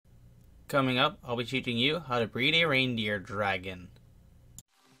Coming up, I'll be teaching you how to breed a reindeer dragon.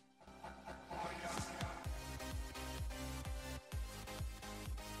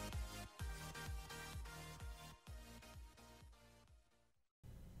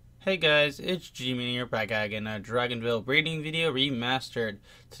 Hey guys, it's G-Man here, back again, a Dragonvale breeding video remastered.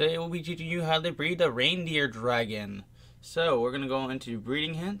 Today we'll be teaching you how to breed a reindeer dragon. So we're going to go into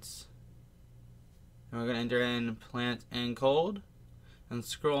breeding hints. And we're going to enter in plant and cold. And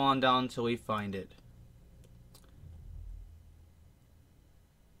scroll on down until we find it.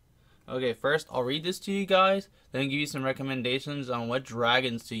 Okay, first I'll read this to you guys, then give you some recommendations on what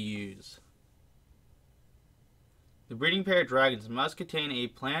dragons to use. The breeding pair of dragons must contain a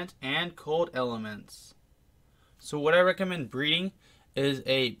plant and cold elements. So what I recommend breeding is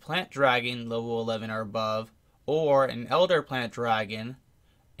a plant dragon level 11 or above, or an elder plant dragon,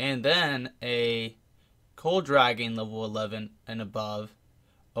 and then a cold dragon level 11 and above,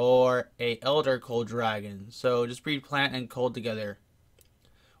 or a elder cold dragon. So just breed plant and cold together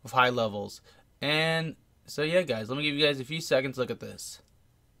with high levels. And so yeah guys, let me give you guys a few seconds to look at this.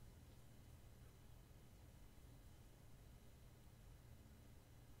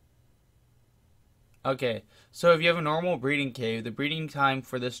 Okay, so if you have a normal breeding cave, the breeding time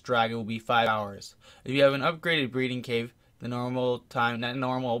for this dragon will be 5 hours. If you have an upgraded breeding cave, the normal time, not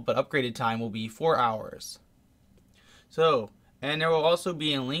normal, but upgraded time will be 4 hours. So, and there will also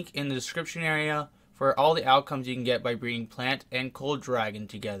be a link in the description area for all the outcomes you can get by breeding plant and cold dragon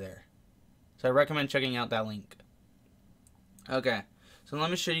together. So I recommend checking out that link. Okay, so let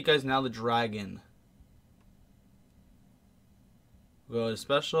me show you guys now the dragon. We'll go to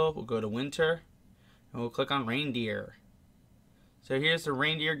special, we'll go to winter, and we'll click on reindeer. So here's the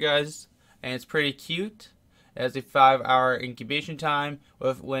reindeer guys, and it's pretty cute. It has a 5-hour incubation time.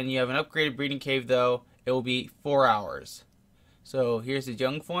 When you have an upgraded breeding cave though, it will be 4 hours. So here's the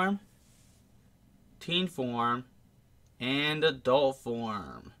young form, teen form, and adult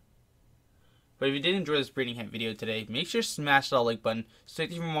form. But if you did enjoy this breeding hint video today, make sure to smash that like button. Stay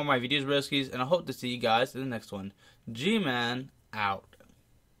tuned for more of my videos, broskies, and I hope to see you guys in the next one. G-Man out.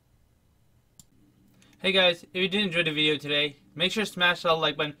 Hey guys, if you did enjoy the video today, make sure to smash that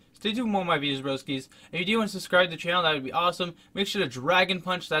like button. Stay tuned for more of my videos, broskies. If you do want to subscribe to the channel, that would be awesome. Make sure to dragon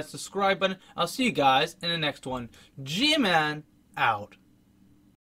punch that subscribe button. I'll see you guys in the next one. G-Man out.